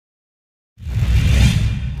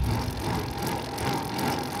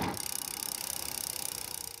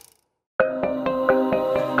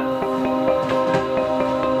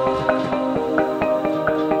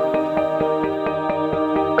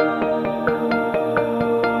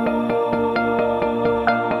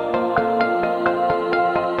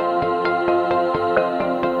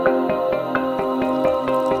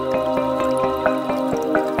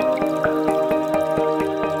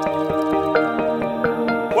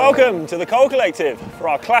Welcome to the Coal Collective for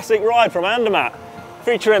our classic ride from Andermatt,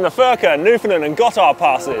 featuring the Furka, Nufenen and Gotthard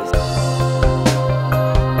passes.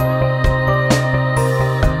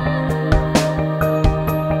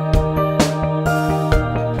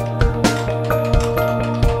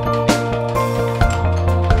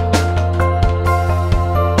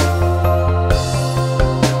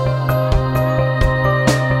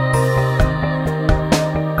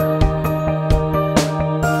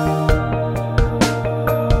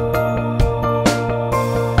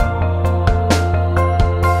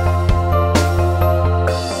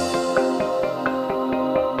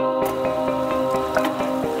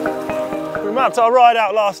 We mapped our ride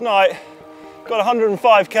out last night, got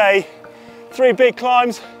 105k, 3 big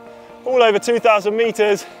climbs, all over 2,000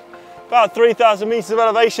 metres, about 3,000 metres of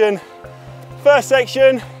elevation. First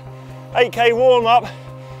section, 8k warm up,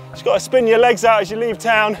 just got to spin your legs out as you leave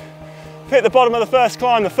town. Hit the bottom of the first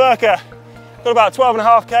climb, the Furka, got about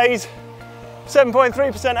 12.5 k's,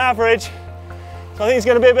 7.3% average, so I think it's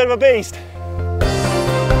going to be a bit of a beast.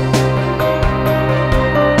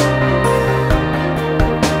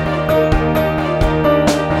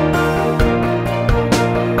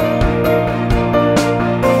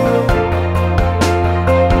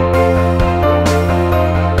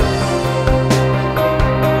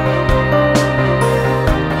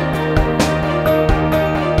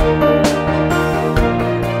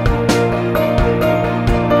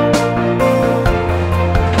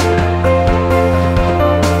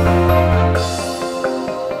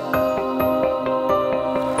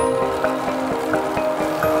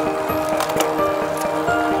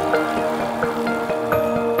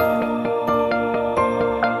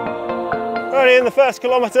 Only in the first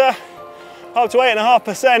kilometre, up to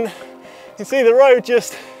 8.5%. You can see the road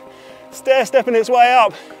just stair-stepping its way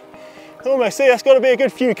up. Almost see that's got to be a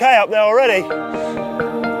good few K up there already.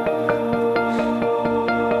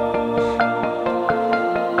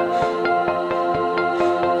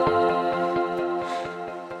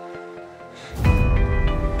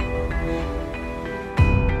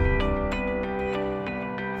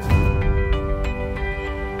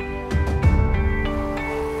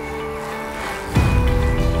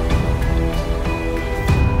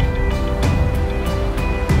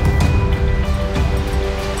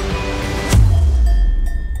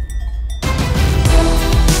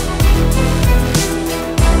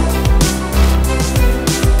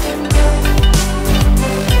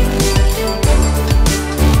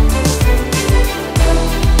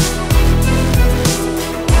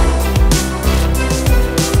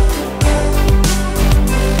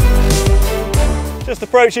 Just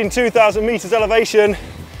approaching 2,000 metres elevation.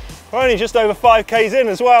 We're only just over 5 k's in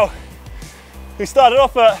as well. We started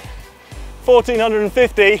off at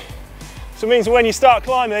 1,450, so it means when you start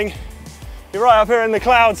climbing, you're right up here in the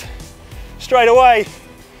clouds straight away.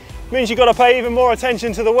 It means you've got to pay even more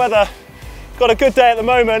attention to the weather. Got a good day at the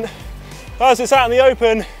moment. As it's out in the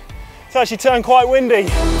open, it's actually turned quite windy.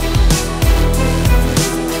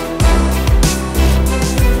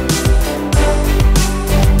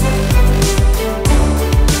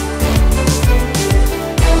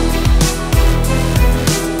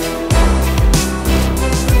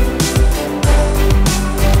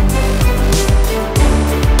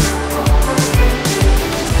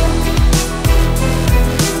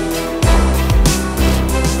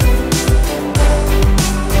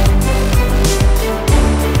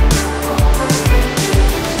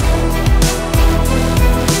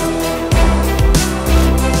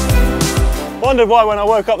 Wondered why when I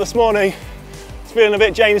woke up this morning, I was feeling a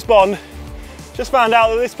bit James Bond. Just found out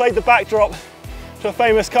that this played the backdrop to a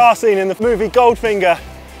famous car scene in the movie Goldfinger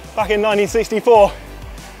back in 1964.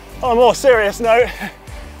 On a more serious note,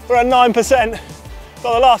 we're at 9%.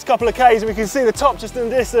 Got the last couple of Ks and we can see the top just in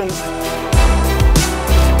the distance.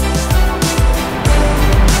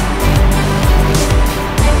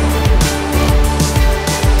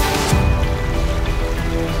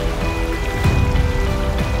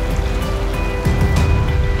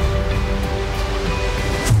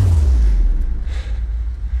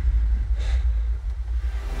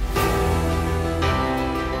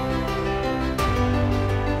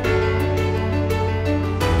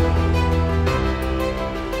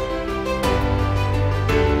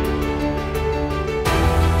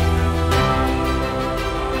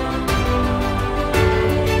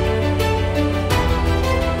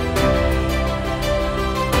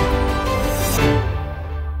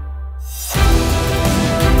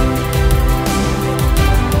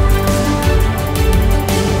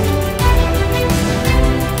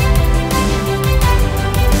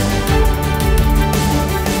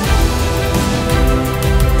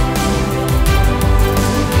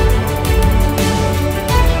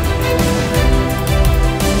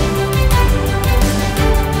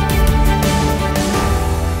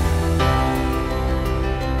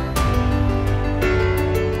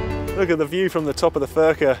 Look at the view from the top of the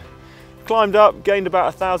Furka. Climbed up, gained about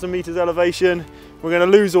 1,000 meters elevation. We're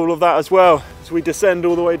going to lose all of that as well as we descend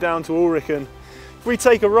all the way down to Ulriken. If we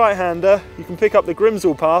take a right-hander, you can pick up the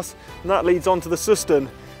Grimsel Pass, and that leads on to the Susten.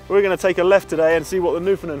 We're going to take a left today and see what the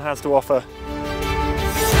Nufenen has to offer.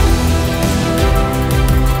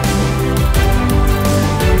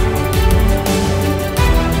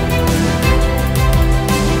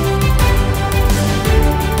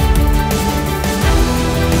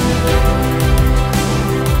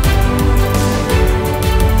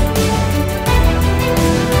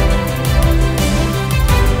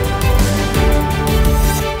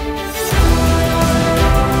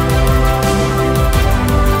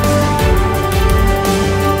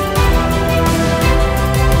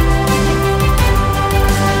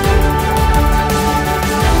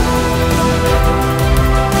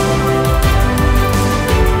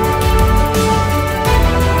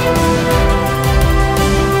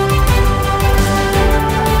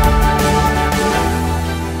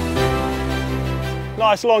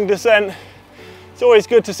 Nice long descent. It's always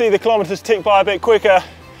good to see the kilometers tick by a bit quicker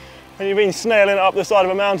when you've been snailing up the side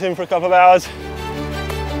of a mountain for a couple of hours.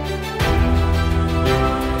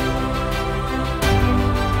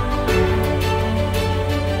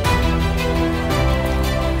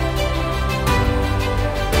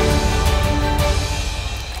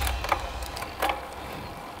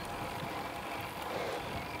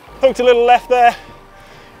 Hooked a little left there,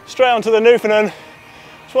 straight onto the Nufenen.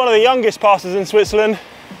 It's one of the youngest passes in Switzerland.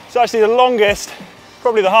 It's actually the longest,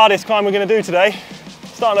 probably the hardest climb we're going to do today.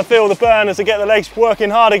 Starting to feel the burn as I get the legs working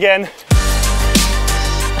hard again.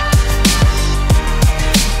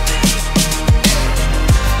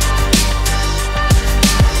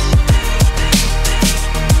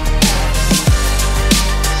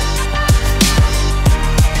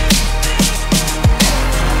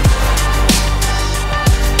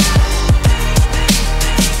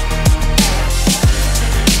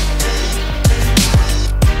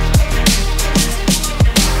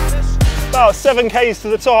 About 7 k's to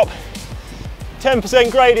the top,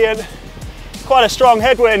 10% gradient, quite a strong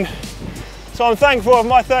headwind. So I'm thankful of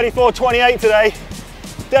my 34.28 today,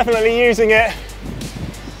 definitely using it.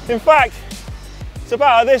 In fact, it's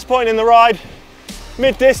about at this point in the ride,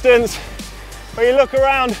 mid-distance, where you look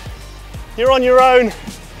around, you're on your own,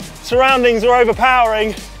 surroundings are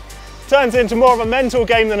overpowering, turns into more of a mental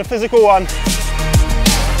game than a physical one.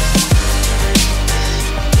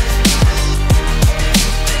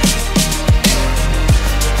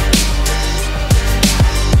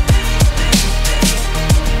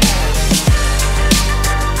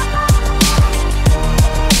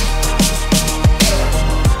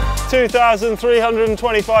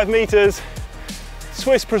 2,325 meters,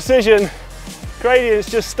 Swiss precision, gradient's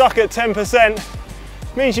just stuck at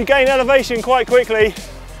 10%. Means you gain elevation quite quickly,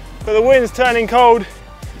 but the wind's turning cold,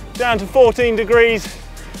 down to 14 degrees,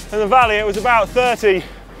 and the valley it was about 30.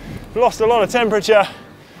 We lost a lot of temperature.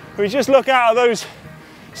 We just look out at those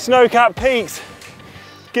snow-capped peaks,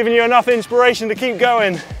 giving you enough inspiration to keep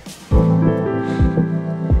going.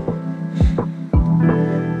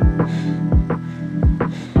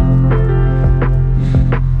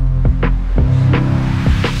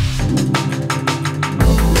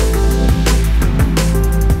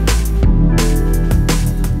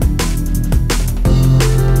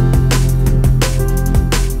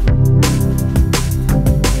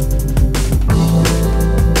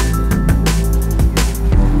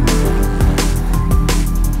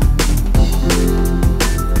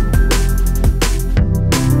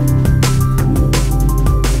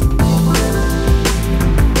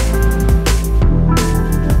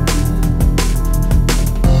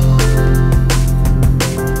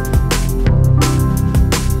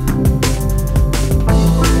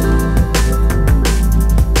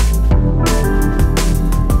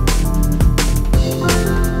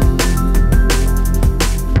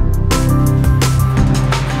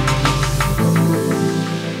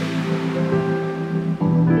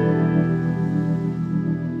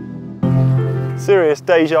 Serious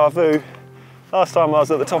deja vu. Last time I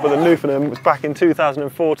was at the top of the Nufenen was back in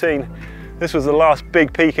 2014. This was the last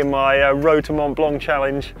big peak in my Road to Mont Blanc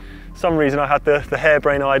challenge. For some reason I had the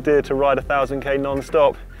harebrained idea to ride 1,000k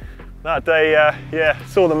non-stop. That day, yeah,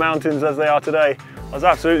 saw the mountains as they are today. I was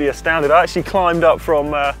absolutely astounded. I actually climbed up from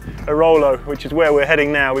Arolo, which is where we're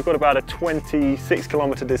heading now. We've got about a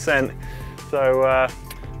 26-kilometer descent, so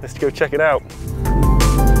let's go check it out.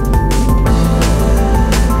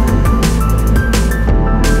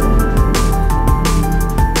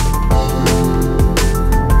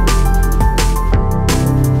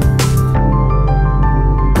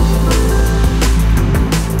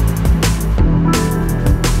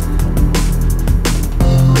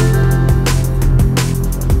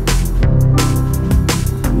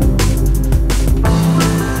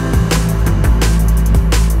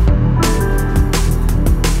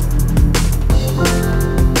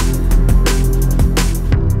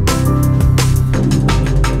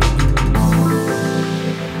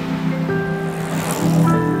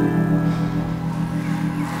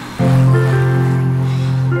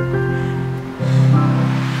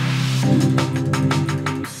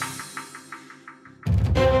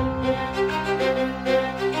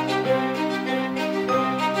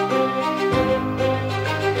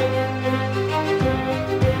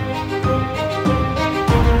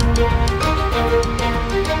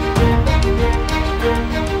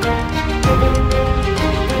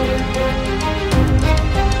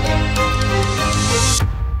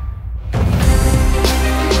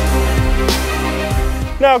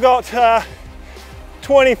 Now got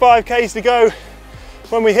 25 k's to go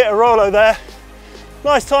when we hit a Rolo there.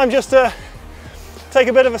 Nice time just to take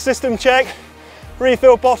a bit of a system check,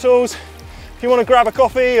 refill bottles. If you want to grab a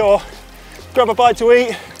coffee or grab a bite to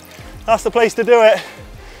eat, that's the place to do it.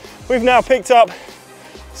 We've now picked up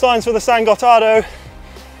signs for the San Gottardo,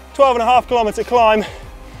 12.5 kilometre climb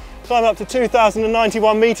up to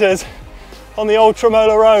 2,091 meters on the old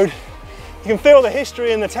Tremola road. You can feel the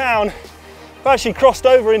history in the town. We've actually crossed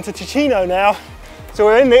over into Ticino now, so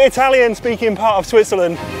we're in the Italian speaking part of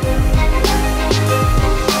Switzerland.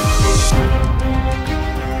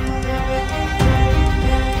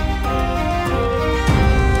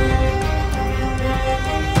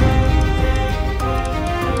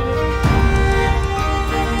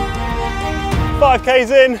 Five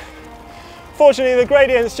k's in. Fortunately, the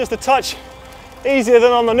gradient is just a touch easier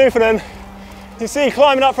than on the Nufenen. You see,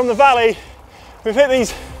 climbing up from the valley, we've hit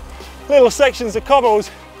these little sections of cobbles.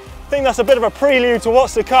 I think that's a bit of a prelude to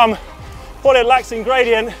what's to come. What it lacks in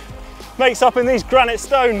gradient makes up in these granite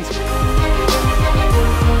stones.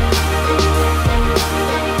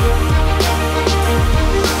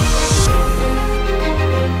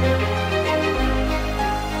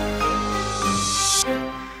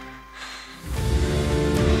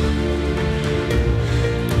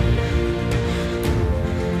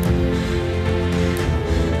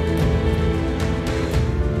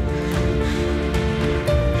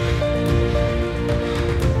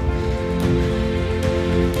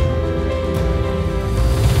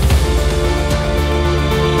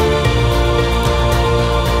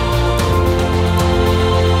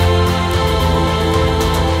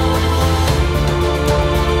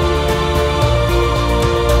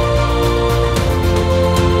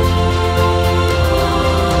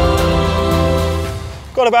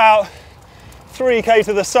 Got about 3k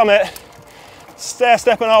to the summit,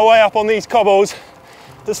 stair-stepping our way up on these cobbles.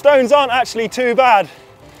 The stones aren't actually too bad.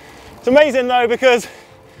 It's amazing though, because it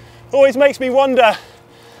always makes me wonder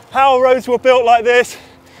how roads were built like this.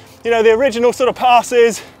 You know, the original sort of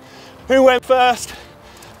passes, who went first,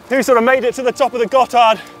 who sort of made it to the top of the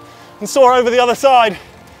Gotthard and saw over the other side.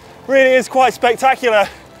 Really is quite spectacular.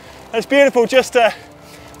 And it's beautiful just to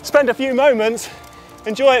spend a few moments,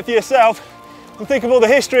 enjoy it for yourself, and think of all the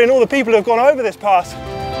history and all the people who have gone over this pass.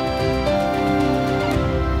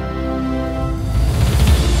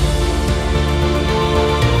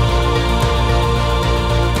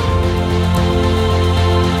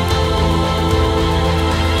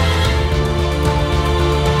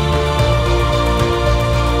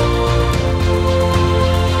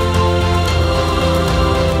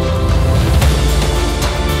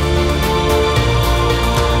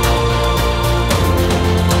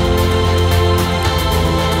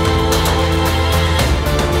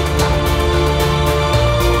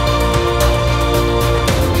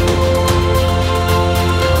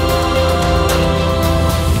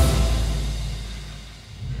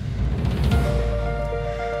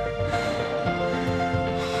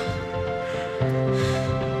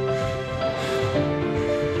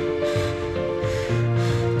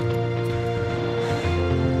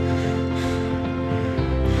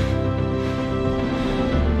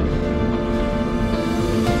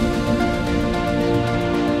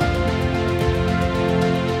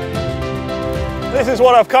 This is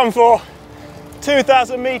what I've come for.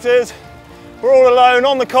 2,000 meters. We're all alone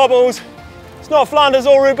on the cobbles. It's not Flanders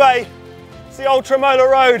or Roubaix. It's the old Tremola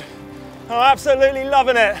road. I'm absolutely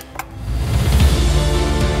loving it.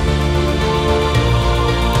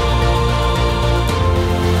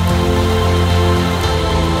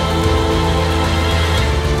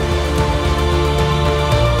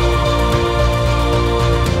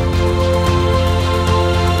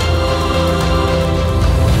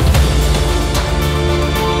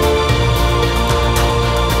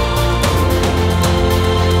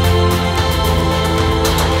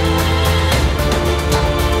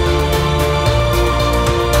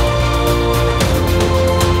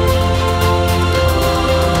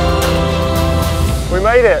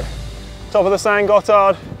 Made it. Top of the San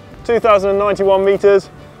Gotthard, 2,091 meters.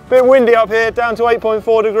 Bit windy up here, down to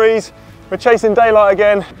 8.4 degrees. We're chasing daylight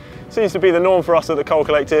again. Seems to be the norm for us at the Col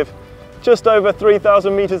Collective. Just over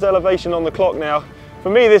 3,000 meters elevation on the clock now. For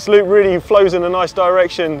me, this loop really flows in a nice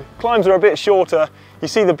direction. Climbs are a bit shorter. You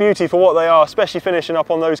see the beauty for what they are, especially finishing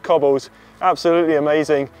up on those cobbles. Absolutely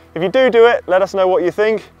amazing. If you do it, let us know what you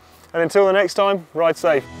think. And until the next time, ride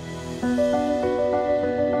safe.